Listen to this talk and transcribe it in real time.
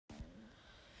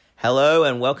Hello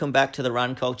and welcome back to the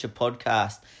Run Culture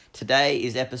podcast. Today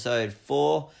is episode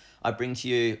 4. I bring to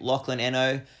you Lachlan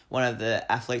Eno, one of the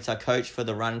athletes I coach for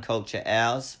the Run Culture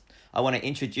Hours. I want to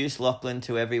introduce Lachlan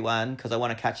to everyone because I want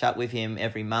to catch up with him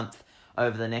every month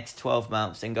over the next 12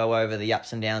 months and go over the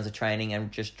ups and downs of training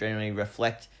and just generally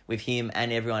reflect with him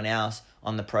and everyone else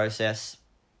on the process.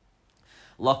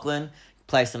 Lachlan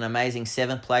placed an amazing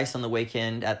 7th place on the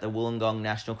weekend at the Wollongong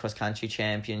National Cross Country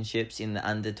Championships in the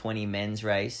under 20 men's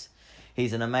race.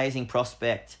 He's an amazing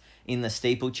prospect in the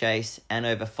steeplechase and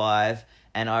over 5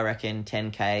 and I reckon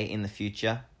 10K in the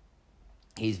future.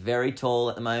 He's very tall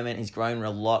at the moment. He's grown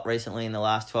a lot recently in the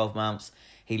last 12 months.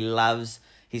 He loves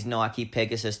his Nike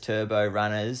Pegasus Turbo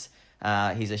runners.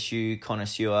 He's a shoe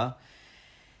connoisseur.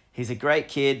 He's a great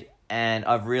kid and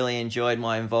I've really enjoyed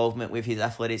my involvement with his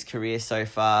athletics career so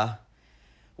far.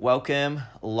 Welcome,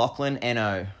 Lachlan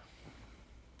Eno.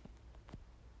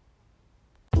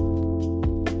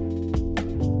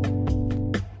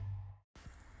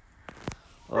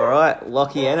 All right,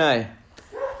 Lockie Eno.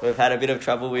 We've had a bit of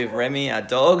trouble with Remy, our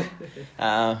dog.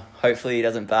 Hopefully he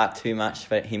doesn't bark too much,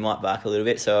 but he might bark a little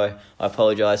bit, so I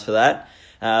apologise for that.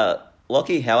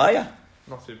 Lockie, how are you?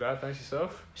 Not too bad, thanks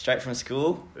yourself. Straight from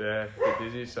school? Yeah, a bit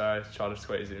busy, so try to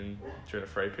squeeze in during a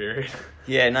free period.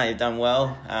 Yeah, no, you've done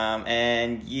well.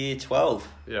 And year 12?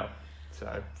 Yeah,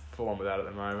 so full on with that at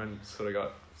the moment. Sort of got,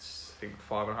 I think,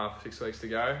 5.5, 6 weeks to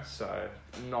go, so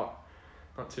not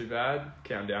too bad.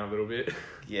 Counting down a little bit.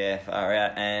 Yeah, far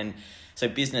out. And so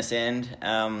business end,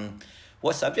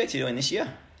 what subject are you doing this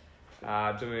year?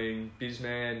 Doing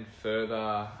BizMan,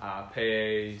 further,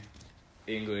 PE,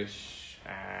 English,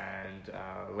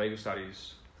 and legal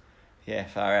studies. Yeah,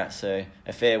 far out. So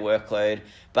a fair workload,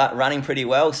 but running pretty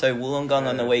well. So Wollongong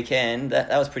on the weekend, that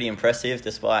was pretty impressive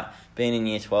despite being in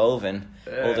year 12 and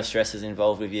all the stresses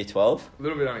involved with year 12. A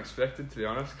little bit unexpected, to be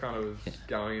honest. Kind of was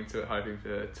going into it hoping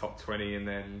for top 20 and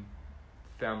then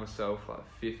found myself like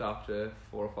 5th after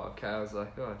 4 or 5K. I was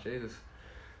like, oh, Jesus,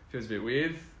 feels a bit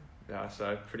weird.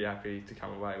 So pretty happy to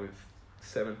come away with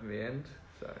 7th in the end.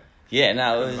 So yeah,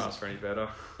 no, couldn't ask for any better.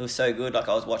 It was so good. Like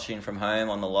I was watching from home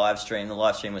on the live stream. The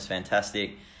live stream was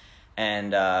fantastic,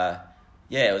 and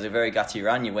it was a very gutsy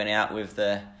run. You went out with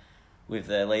the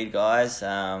lead guys.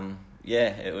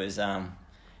 It was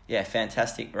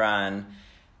fantastic run.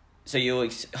 So you were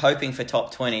hoping for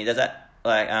top 20. Does that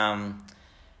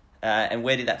and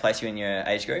where did that place you in your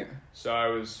age group? So I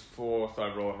was 4th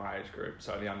overall in my age group,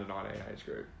 so the under 19 age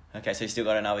group. Okay, so you still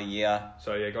got another year.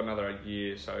 So yeah, got another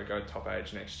year, so go top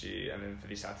age next year, and then for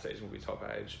this athlete season will be top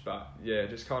age. But yeah,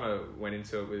 just kind of went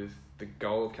into it with the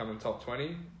goal of coming top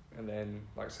 20, and then,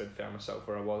 like I said, found myself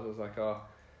where I was. I was like, oh,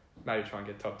 maybe try and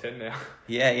get top 10 now.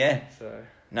 Yeah. So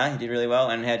no, you did really well.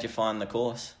 And how'd you find the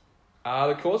course?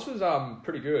 The course was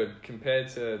pretty good compared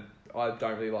to, I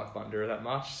don't really like Bundoora that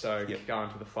much, so going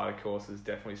to the flatter courses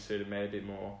definitely suited me a bit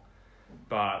more.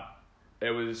 But it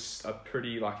was a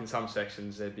pretty, like in some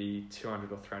sections, there'd be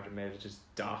 200 or 300 metres just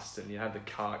dust, and you had the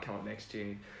cart come up next to you,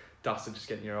 and dust would just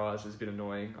get in your eyes. It was a bit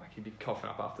annoying. Like you'd be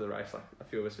coughing up after the race. Like a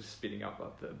few of us were spitting up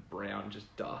like the brown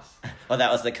just dust. Oh,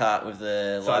 that was the cart with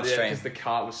the live stream. Because the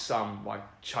cart was some like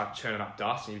churning up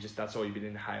dust, and that's all you'd been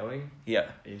inhaling. Yeah.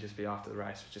 And you'd just be after the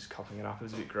race, just coughing it up. It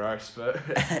was a bit gross,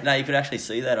 but no, you could actually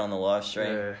see that on the live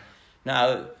stream. Yeah.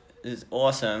 No, it was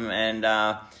awesome,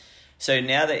 and so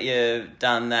now that you've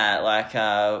done that, like,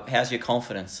 how's your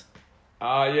confidence?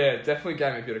 Yeah, definitely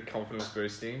gave me a bit of confidence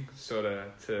boosting, sort of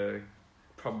to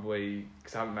probably,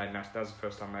 because I haven't made that was the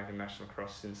first time making national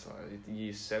cross since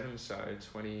year 7, so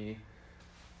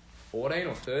 2014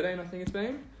 or 13 I think it's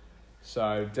been.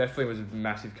 So definitely was a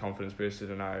massive confidence booster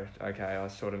to know, okay, I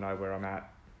sort of know where I'm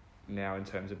at now in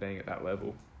terms of being at that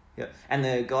level. Yeah, and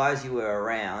the guys you were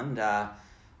around,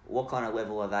 what kind of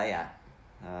level are they at?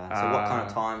 So what kind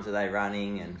of times are they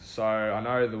running? And so I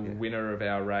know the winner of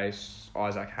our race,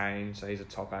 Isaac Haynes, so he's a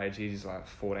top age. He's like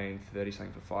 14:30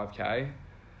 something for 5K.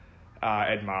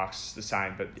 Ed Marks the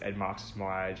same, but Ed Marks is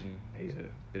my age and he's a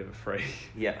bit of a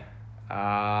freak. Yeah.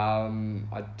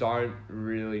 I don't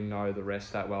really know the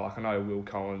rest that well. Like I know Will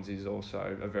Collins is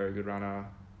also a very good runner,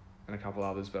 and a couple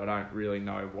others, but I don't really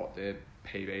know what their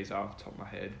PBs are off the top of my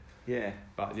head. Yeah.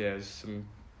 But yeah, there's some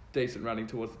decent running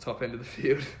towards the top end of the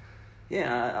field.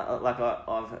 Yeah,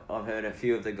 I've heard a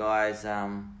few of the guys that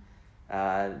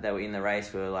were in the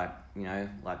race were like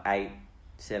 8,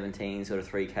 17 sort of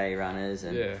 3K runners,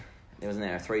 and there wasn't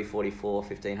there a 3:44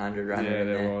 1500 runner. Yeah, in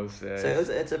there was. Yeah. So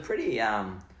it's a pretty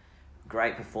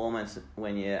great performance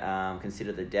when you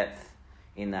consider the depth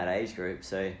in that age group.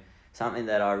 So something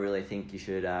that I really think you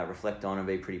should reflect on and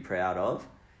be pretty proud of.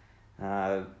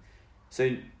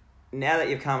 So now that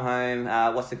you've come home,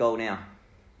 what's the goal now?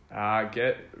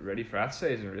 Get ready for that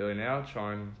season really now.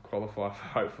 Try and qualify for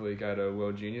hopefully go to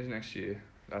World Juniors next year.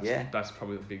 That's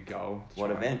probably the big goal.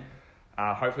 What event?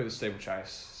 Hopefully the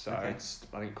steeplechase. So okay.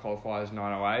 I think qualifiers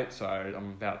 9:08. So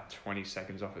I'm about 20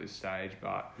 seconds off at this stage,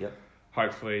 but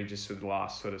hopefully just with the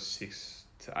last sort of 6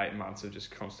 to 8 months of just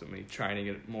constantly training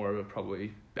at more of a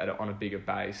probably better on a bigger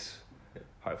base.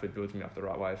 Hopefully builds me up the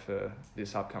right way for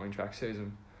this upcoming track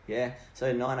season. Yeah,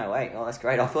 so 9:08. Oh, that's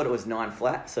great. I thought it was 9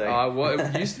 flat. So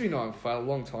it used to be 9 flat a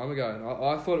long time ago, and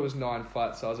I thought it was 9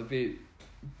 flat, so I was a bit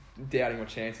doubting my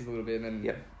chances a little bit, and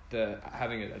then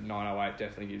having it at 9:08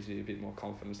 definitely gives you a bit more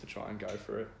confidence to try and go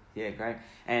for it. Yeah, great.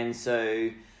 And so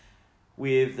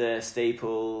with the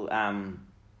steeple,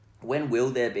 when will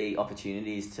there be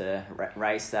opportunities to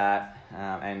race that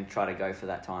and try to go for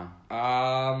that time?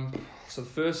 So the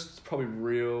first probably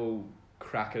real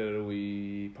crack at it will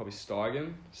be probably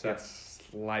Steigen. So that's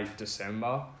late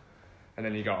December. And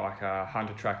then you got like a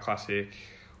Hunter Track Classic,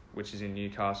 which is in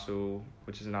Newcastle,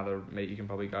 which is another meet you can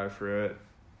probably go for it.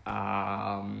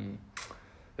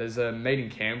 There's a meet in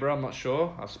Canberra, I'm not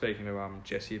sure. I was speaking to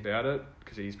Jesse about it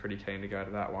because he's pretty keen to go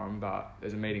to that one. But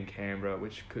there's a meet in Canberra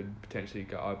which could potentially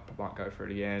go. I might go for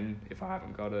it again if I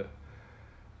haven't got it.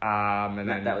 And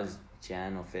then that was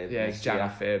Jan or Feb. Yeah, it's Jan or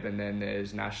Feb, and then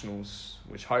there's Nationals,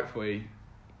 which hopefully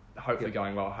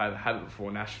going well. I have it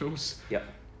before Nationals. Yep.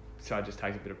 So it just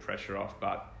takes a bit of pressure off,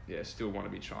 but yeah, still want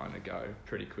to be trying to go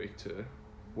pretty quick too.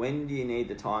 When do you need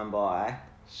the time by?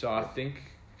 So I think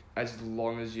as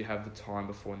long as you have the time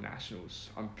before Nationals,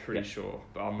 I'm pretty sure,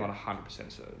 but I'm not 100%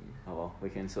 certain. Oh well, we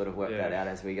can sort of work that out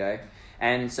as we go.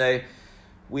 And so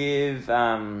with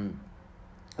the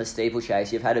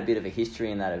steeplechase, you've had a bit of a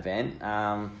history in that event.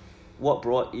 What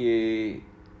brought you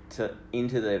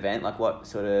into the event? Like, what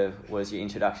sort of was your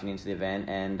introduction into the event,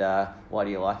 and why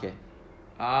do you like it?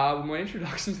 My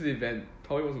introduction to the event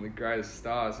probably wasn't the greatest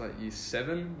start. It's like year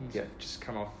 7. Just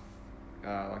come off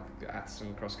like the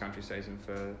Atherton cross country season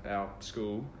for our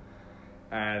school,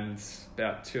 and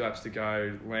about 2 laps to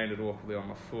go, landed awkwardly on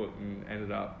my foot and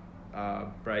ended up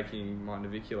breaking my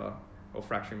navicular or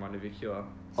fracturing my navicular.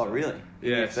 Oh, really?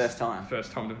 Yeah, first time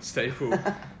to the steeple.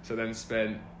 So then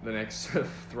spent the next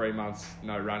 3 months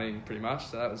no running pretty much.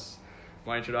 So that was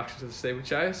my introduction to the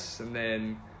steeplechase, and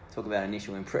then talk about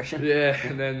initial impression. Yeah,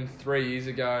 and then 3 years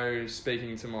ago,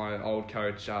 speaking to my old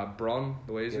coach, Bron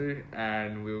Louisu,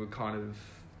 and we were kind of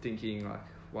thinking, like,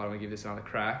 why don't we give this another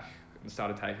crack? And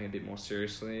started taking it a bit more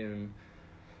seriously, and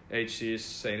each year's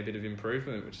seen a bit of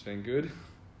improvement, which has been good.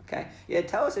 Okay. Yeah,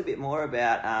 tell us a bit more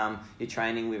about your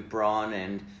training with Bron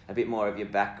and a bit more of your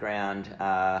background.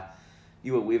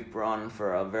 You were with Bron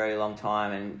for a very long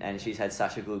time, and she's had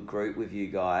such a good group with you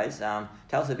guys. Tell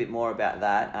us a bit more about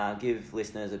that. Give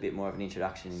listeners a bit more of an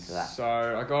introduction into that.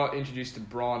 So I got introduced to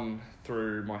Bron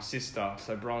through my sister.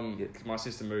 So my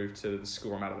sister moved to the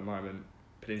school I'm at the moment,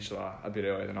 Peninsula, a bit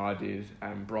earlier than I did,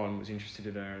 and Bron was interested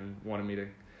in her and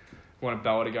wanted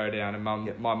Bella to go down, and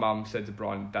my mum said to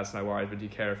Bron, "That's no worries, but do you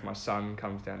care if my son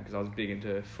comes down?" Because I was big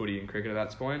into footy and cricket at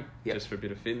that point, just for a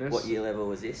bit of fitness. What year level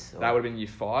was this? That would have been year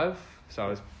 5, so I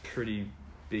was pretty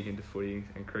big into footy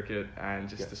and cricket, and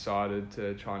just decided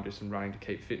to try and do some running to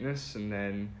keep fitness, and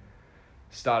then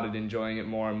started enjoying it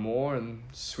more and more, and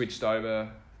switched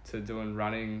over to doing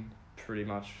running pretty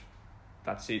much.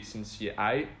 That's it since year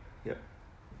 8.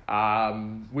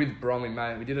 With Bron,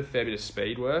 we did a fair bit of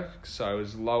speed work, so it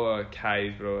was lower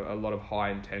Ks, but a lot of high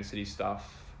intensity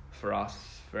stuff for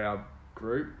us, for our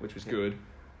group, which was good.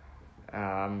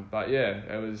 But yeah,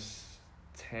 it was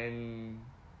 10,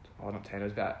 not 10, it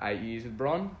was about 8 years with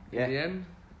Bron in the end.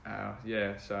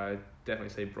 So I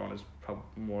definitely see Bron as probably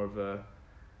more of a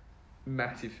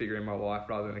massive figure in my life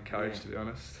rather than a coach, to be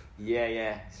honest.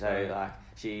 So like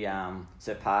she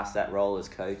surpassed that role as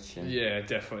coach, and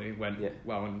definitely went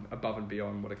well and above and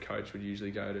beyond what a coach would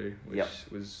usually go to, which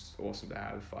was awesome to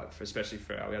have, especially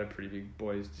for we had a pretty big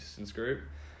boys distance group.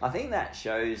 I think that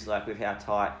shows, like, with how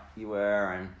tight you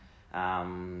were,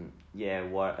 and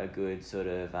what a good sort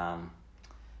of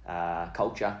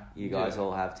culture you guys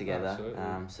all have together.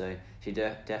 Absolutely. So she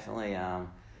definitely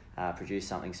produced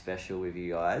something special with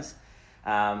you guys.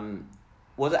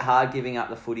 Was it hard giving up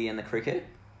the footy and the cricket?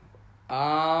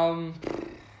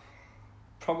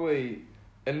 Probably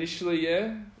initially,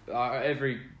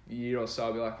 every year or so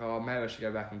I'd be like, oh, maybe I should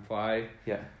go back and play.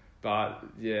 But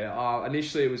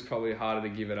initially it was probably harder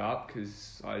to give it up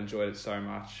because I enjoyed it so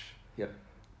much.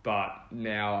 But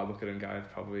now I look at it and go, it's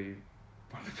probably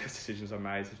one of the best decisions I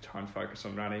made to try and focus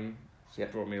on running.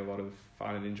 It's brought me a lot of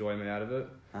fun and enjoyment out of it.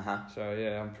 So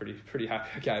I'm pretty happy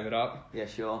I gave it up. Yeah,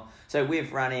 sure. So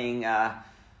with running,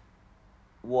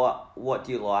 what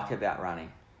do you like about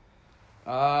running?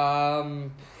 Probably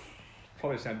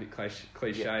sound a bit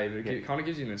cliche, but it kind of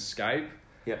gives you an escape.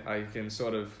 Yeah. You can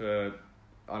sort of,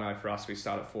 I know for us, we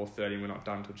start at 4:30 and we're not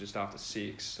done until just after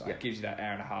 6. It gives you that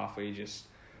hour and a half where you just,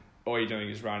 all you're doing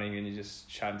is running and you're just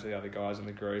chatting to the other guys in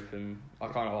the group, and I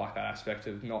kind of like that aspect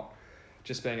of not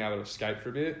just being able to escape for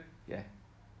a bit. Yeah.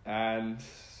 And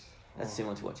that's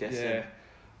similar to what Jess said.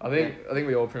 I think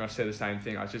we all pretty much said the same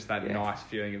thing. It's just that nice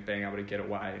feeling of being able to get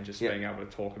away and just being able to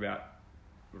talk about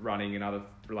running and other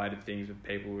related things with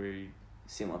people who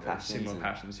similar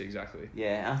passions, exactly.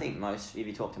 Yeah, and I think if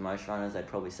you talk to most runners, they'd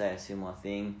probably say a similar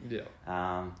thing. Yeah.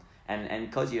 And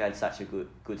because you had such a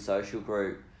good social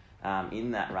group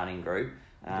in that running group,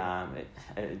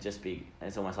 it'd just be,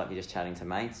 it's almost like you're just chatting to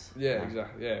mates. Yeah,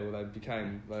 exactly. Yeah, well, they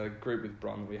became the group with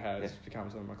Bron that we had has become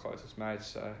some of my closest mates.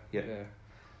 So it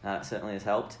certainly has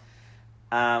helped.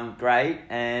 Great,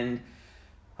 and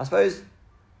I suppose,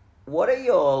 what are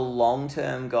your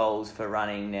long-term goals for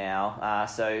running now?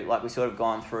 So, like, we've sort of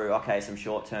gone through, some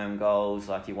short-term goals,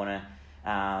 like you want to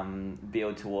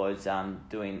build towards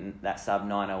doing that sub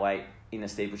 9:08 in the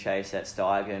steeplechase at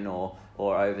Steigen, or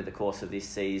over the course of this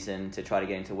season to try to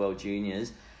get into World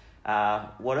Juniors.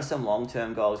 What are some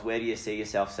long-term goals? Where do you see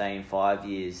yourself, say, in 5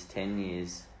 years, 10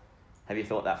 years? Have you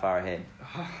thought that far ahead?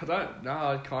 I don't know.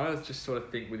 I kind of just sort of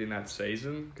think within that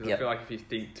season, because I feel like if you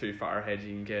think too far ahead,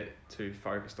 you can get too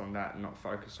focused on that and not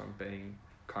focus on being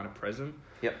kind of present.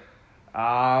 Yep.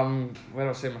 Where do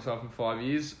I see myself in 5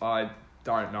 years? I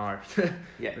don't know.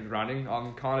 With running,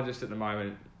 I'm kind of just at the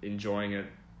moment enjoying it.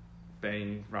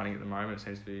 Running at the moment, it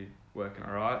seems to be working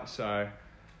all right. So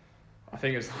I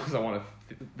think as long as I want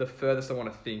to, the furthest I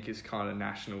want to think is kind of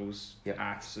nationals,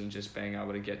 ATHs, and just being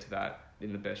able to get to that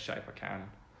in the best shape I can.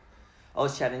 I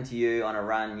was chatting to you on a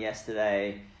run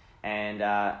yesterday, and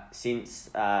since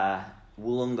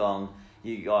Wollongong,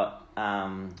 you got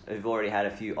you've already had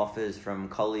a few offers from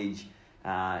college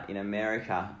in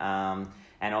America,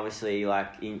 and obviously,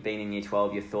 like, being in year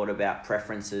 12, you thought about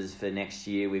preferences for next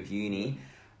year with uni.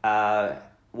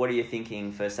 What are you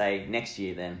thinking for, say, next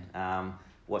year then?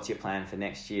 What's your plan for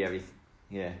next year? Have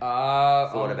you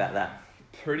thought about that?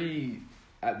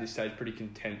 At this stage, pretty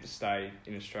content to stay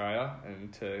in Australia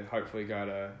and to hopefully go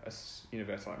to a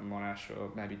university like Monash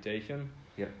or maybe Deakin.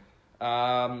 Yep.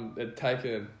 It'd take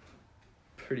a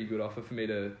pretty good offer for me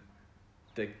to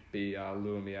be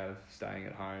luring me out of staying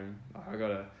at home.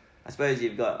 I suppose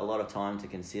you've got a lot of time to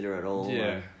consider it all.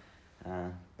 Yeah.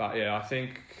 But yeah, I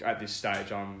think at this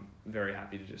stage I'm very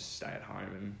happy to just stay at home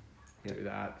and do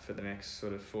that for the next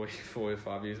sort of 4 or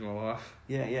 5 years of my life.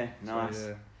 Yeah, nice.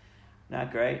 So, No,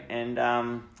 great. And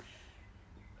I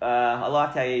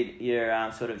like how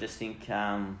you sort of just think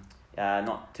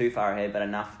not too far ahead, but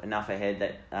enough ahead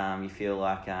that you feel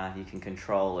like you can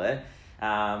control it.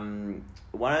 One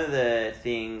of the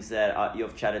things that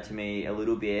you've chatted to me a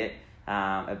little bit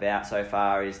about so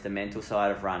far is the mental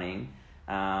side of running,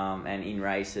 and in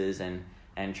races and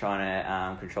trying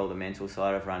to control the mental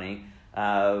side of running.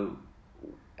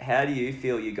 How do you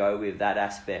feel you go with that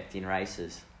aspect in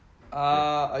races?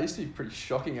 I used to be pretty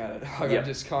shocking at it. I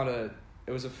just kind of,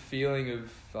 it was a feeling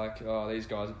of like, oh, these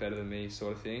guys are better than me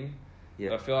sort of thing.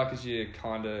 But I feel like as you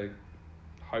kind of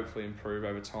hopefully improve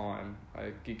over time,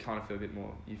 you kind of feel a bit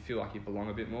more, you feel like you belong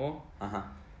a bit more.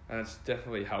 And it's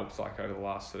definitely helped, like, over the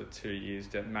last sort of 2 years,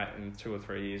 in 2 or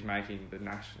 3 years, making it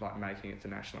to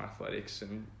national athletics,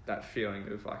 and that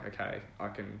feeling of like, okay, I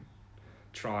can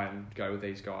try and go with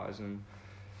these guys, and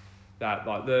that,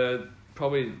 like, the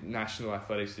probably national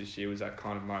athletics this year was that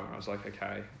kind of moment. I was like,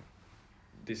 okay,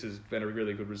 this has been a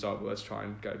really good result, but let's try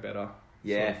and go better.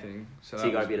 Yeah. Sort of thing. So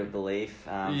you got a bit of belief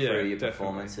through your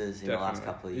performances in the last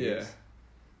couple of years.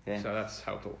 Yeah. So that's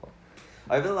helped a lot.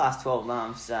 Over the last 12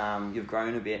 months, you've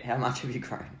grown a bit. How much have you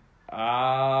grown?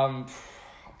 I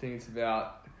think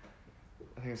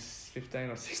it's 15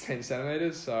 or 16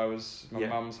 centimetres. So I was, my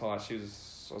mum's height, I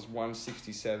was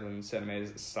 167 centimetres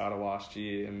at the start of last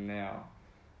year, and now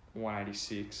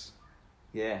 186.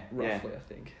 Yeah. Roughly, I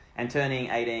think. And turning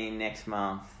 18 next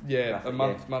month. Yeah, roughly,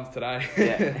 month today.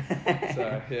 Yeah.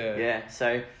 So, yeah. Yeah,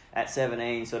 so at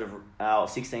 17,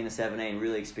 16 to 17,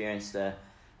 really experienced a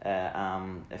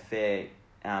fair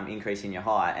increase in your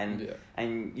height.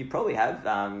 And you probably have,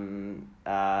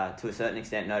 to a certain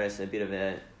extent, noticed a bit of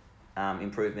a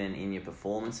improvement in your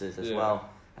performances as well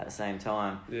at the same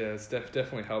time. Yeah, it's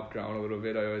definitely helped growing a little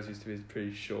bit. I always used to be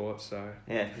pretty short, so...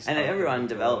 Yeah, and everyone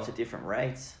develops at different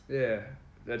rates. Yeah,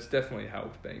 that's definitely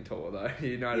helped being taller, though.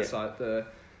 You notice, like,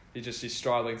 your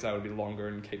stride lengths able to be longer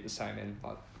and keep the same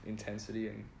intensity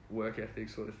and work ethic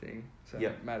sort of thing. So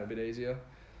it made it a bit easier.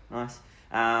 Nice.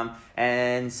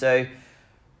 And so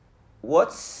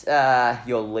What's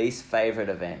your least favourite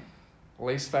event?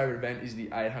 Least favourite event is the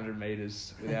 800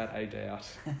 metres, without a doubt.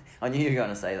 I knew you were going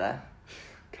to say that.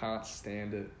 Can't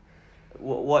stand it.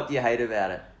 What do you hate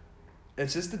about it?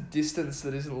 It's just the distance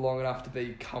that isn't long enough to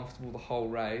be comfortable the whole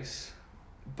race,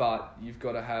 but you've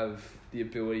got to have the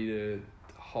ability to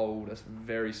hold a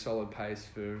very solid pace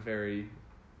for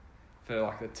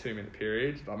like a 2-minute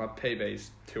period. Like my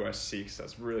PB's 2:06,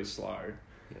 that's really slow.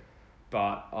 Yeah.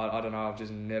 But I don't know, I've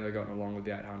just never gotten along with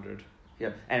the 800.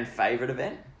 Yep. And favourite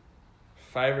event?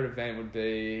 Favourite event would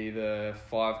be the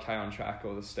 5K on track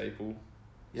or the steeple.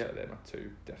 Yep. So they're my two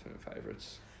definite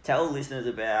favourites. Tell listeners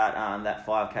about that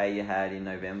 5K you had in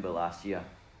November last year.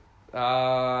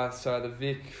 So the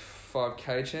Vic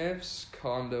 5K champs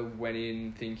kind of went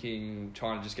in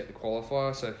trying to just get the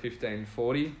qualifier, so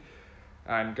 15:40,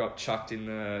 and got chucked in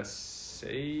the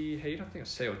C heat, I think it was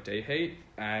C or D heat,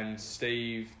 and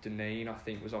Steve Deneen, I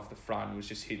think, was off the front, was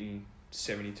just hitting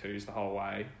 72s the whole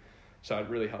way. So it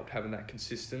really helped having that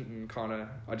consistent, and kind of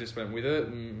I just went with it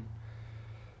and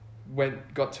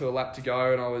got to a lap to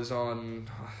go, and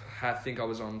I think I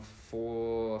was on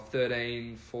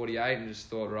 13:48, and just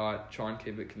thought, right, try and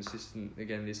keep it consistent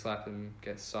again this lap and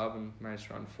get sub, and managed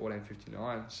to run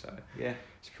 14:59. So yeah, I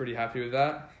was pretty happy with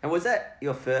that. And was that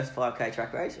your first 5K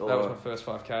track race? Or? That was my first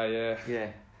 5K, yeah. Yeah.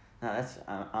 No, that's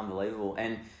unbelievable.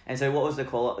 And so what was the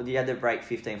you had to break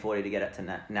 15:40 to get it to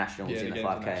nationals in the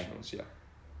 5K. Nationals, yeah.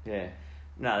 Yeah.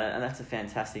 No, and that's a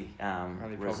fantastic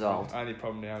result. Only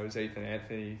problem now is Ethan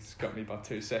Anthony's got me by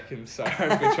 2 seconds, so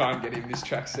hopefully try and get him this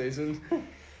track season.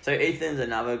 So Ethan's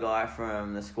another guy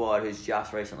from the squad who's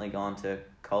just recently gone to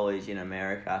college in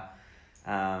America.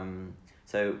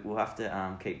 So we'll have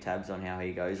to keep tabs on how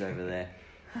he goes over there.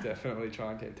 Definitely try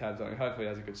and keep tabs on him. Hopefully he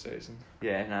has a good season.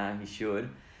 Yeah, no, he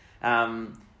should.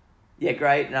 Yeah,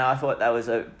 great. No, I thought that was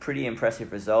a pretty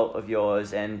impressive result of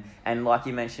yours, and like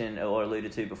you mentioned or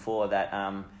alluded to before, that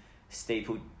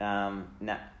steeple,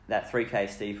 that 3K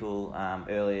steeple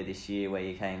earlier this year where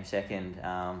you came second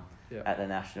at the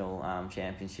national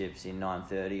championships in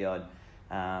 9:30 odd.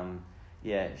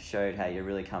 Showed how you're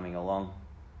really coming along.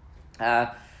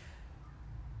 That's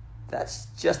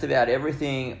just about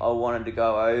everything I wanted to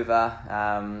go over.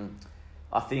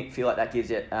 I feel like that gives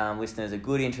listeners a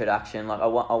good introduction. Like I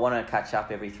want to catch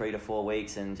up every 3 to 4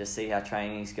 weeks and just see how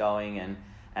training's going, and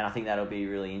I think that'll be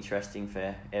really interesting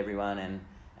for everyone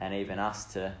and even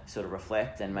us to sort of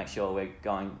reflect and make sure we're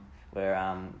going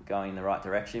in the right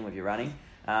direction with your running.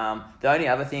 The only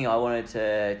other thing I wanted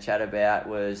to chat about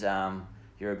was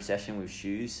your obsession with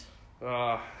shoes.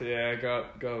 Yeah,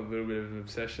 got a little bit of an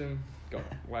obsession. Got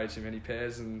way too many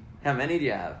pairs. And how many do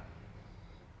you have?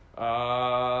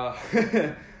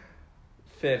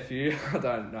 Fair few. I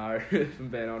don't know. If I'm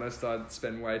being honest, I'd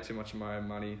spend way too much of my own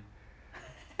money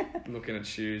looking at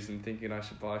shoes and thinking I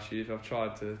should buy shoes. I've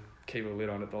tried to keep a lid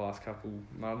on it the last couple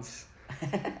months,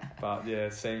 but yeah,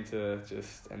 seem to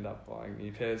just end up buying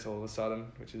new pairs all of a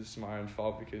sudden, which is my own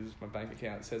fault because my bank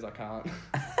account says I can't.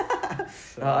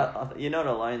 So. You're not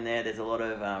alone there. There's a lot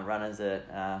of runners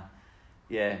that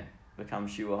become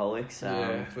shoeaholics.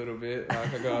 Yeah, a little bit.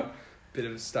 Like I got a bit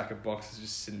of a stack of boxes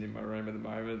just sitting in my room at the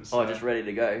moment. So. Oh, just ready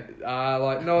to go?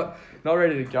 Not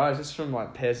ready to go. Just from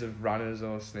like pairs of runners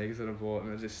or sneakers that I bought,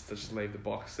 and I just leave the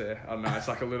box there. I don't know. It's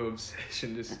like a little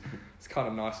obsession. Just it's kind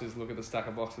of nice to just look at the stack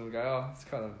of boxes and go,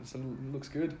 it looks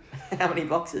good. How many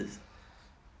boxes?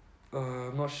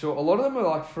 I'm not sure. A lot of them are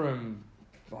like from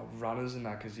like runners and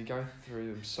that, because you go through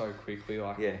them so quickly.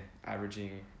 Like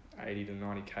averaging 80 to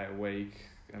 90k a week,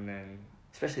 and then.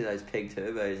 Especially those peg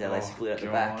turbos, how they split at the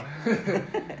back.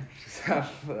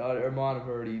 Mine have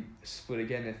already split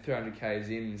again. They're 300k's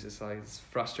in. It's just like, it's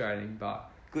frustrating, but...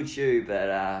 Good shoe, but...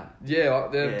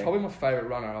 they're probably my favourite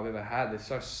runner I've ever had. They're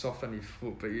so soft on your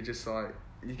foot, but you're just like...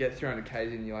 You get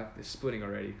 300k's in, you're like, they're splitting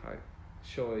already. Like,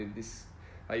 surely this...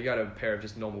 Like, you go to a pair of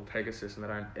just normal Pegasus and they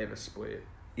don't ever split.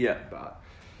 Yeah. But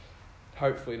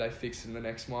hopefully they fix it in the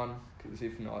next one, because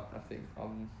if not, I think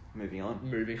I'm... Moving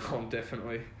on,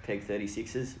 definitely. Peg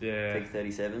 36s? Yeah. Peg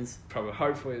 37s? Probably.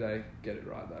 Hopefully they get it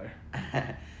right,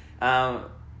 though.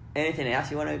 Anything else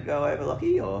you want to go over,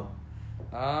 Lockie, or?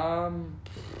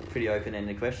 Pretty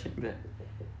open-ended question, but...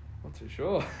 Not too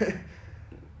sure.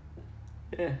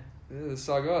 Yeah.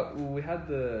 So we had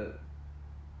the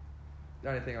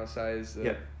only thing I'll say is that...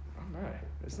 Yep. I don't know.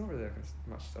 There's not really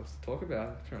much stuff to talk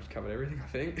about. Pretty much covered everything, I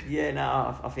think. Yeah,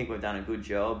 no, I think we've done a good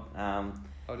job.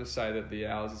 I'll just say that the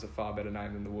Owls is a far better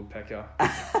name than the Woodpecker.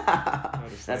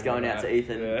 That's going out to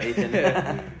Ethan. Yeah.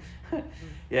 Ethan.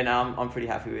 Yeah, no, I'm pretty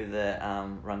happy with the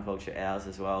Run Culture Owls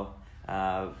as well.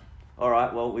 All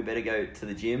right, well, we better go to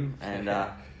the gym and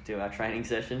do our training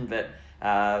session. But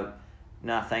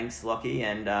Nah, thanks, Lockie,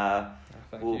 and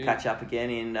Thank we'll you. catch up again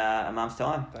in a month's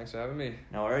time. Thanks for having me.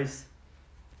 No worries.